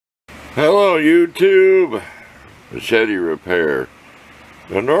Hello YouTube, machete repair.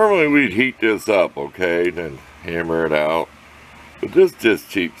 Now normally we'd heat this up, okay, then hammer it out. But this is just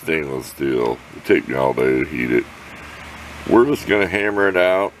cheap stainless steel. It'll take me all day to heat it. We're just going to hammer it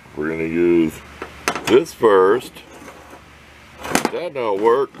out. We're going to use this first. If that don't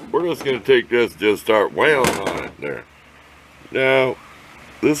work, we're just going to take this and just start wailing on it there. Now,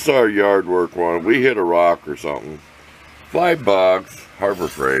 this is our yard work one. We hit a rock or something. $5, Harbor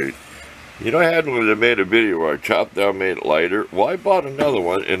Freight. You know, I had one that made a video where I chopped down, made it lighter. Well, I bought another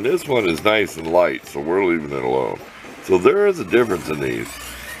one, and this one is nice and light, so we're leaving it alone. So there is a difference in these.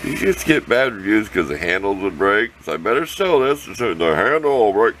 You just get bad reviews because the handles would break. So I better sell this. So the handle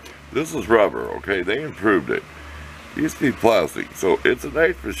will break. This is rubber, okay? They improved it. It used to be plastic. So it's a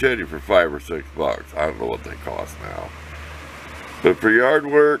nice machete for $5 or $6. I don't know what they cost now. But for yard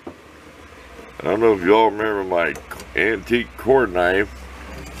work, I don't know if you all remember my antique cord knife.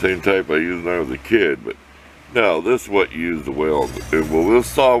 Same type I used when I was a kid, but no, this is what you use to weld. And will this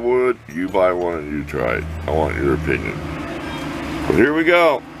saw wood? You buy one and you try it. I want your opinion. But here we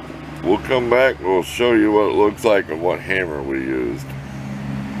go. We'll come back and we'll show you what it looks like and what hammer we used.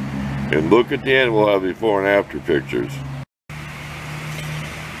 And look at the end, we'll have before and after pictures.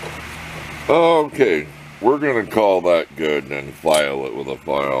 Okay, we're gonna call that good and then file it with a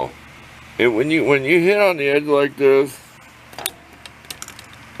file. And when you hit on the edge like this,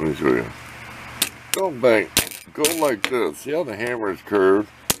 let me show you. Don't bang. Go like this. See how the hammer is curved?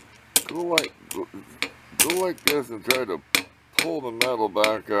 Go like this and try to pull the metal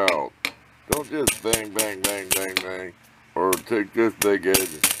back out. Don't just bang, bang, bang, bang, bang. Or take this big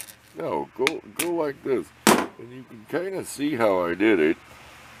edge. No, go like this. And you can kind of see how I did it.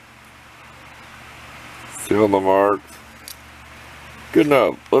 See all the marks? Good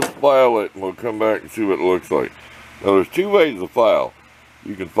enough. Let's file it and we'll come back and see what it looks like. Now there's two ways to file.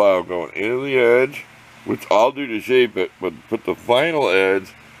 You can file going into the edge, which I'll do to shape it, but put the final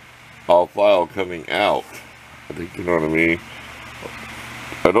edge, I'll file coming out. I think you know what I mean.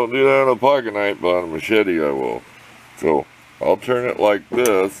 I don't do that on a pocket knife, but on a machete I will. So I'll turn it like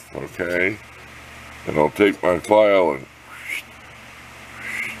this, okay, and I'll take my file and,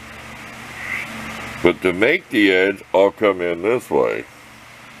 but to make the edge, I'll come in this way.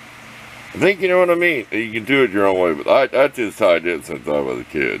 I think you know what I mean. You can do it your own way, but that's just how I did it since I was a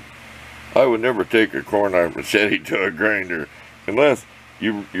kid. I would never take a corn knife machete to a grinder unless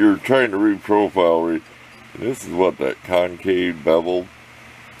you're trying to reprofile. This is what that concave bevel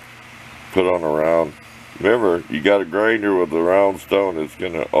put on a round. Remember, you got a grinder with a round stone. It's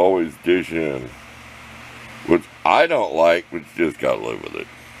gonna always dish in, which I don't like, but you just gotta live with it.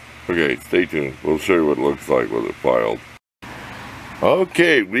 Okay, stay tuned. We'll show you what it looks like with it filed.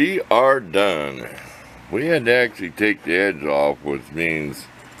 Okay, we are done. We had to actually take the edge off, which means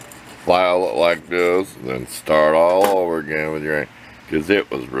file it like this, and then start all over again with your, because it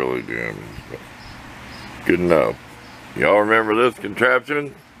was really damaged. Good enough. Y'all remember this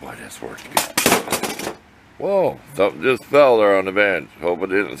contraption? Boy, this works good. Whoa, something just fell there on the bench. Hope it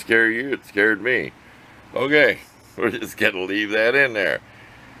didn't scare you. It scared me. Okay, we're just gonna leave that in there.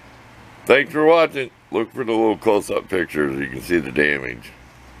 Thanks for watching. Look for the little close-up pictures so you can see the damage.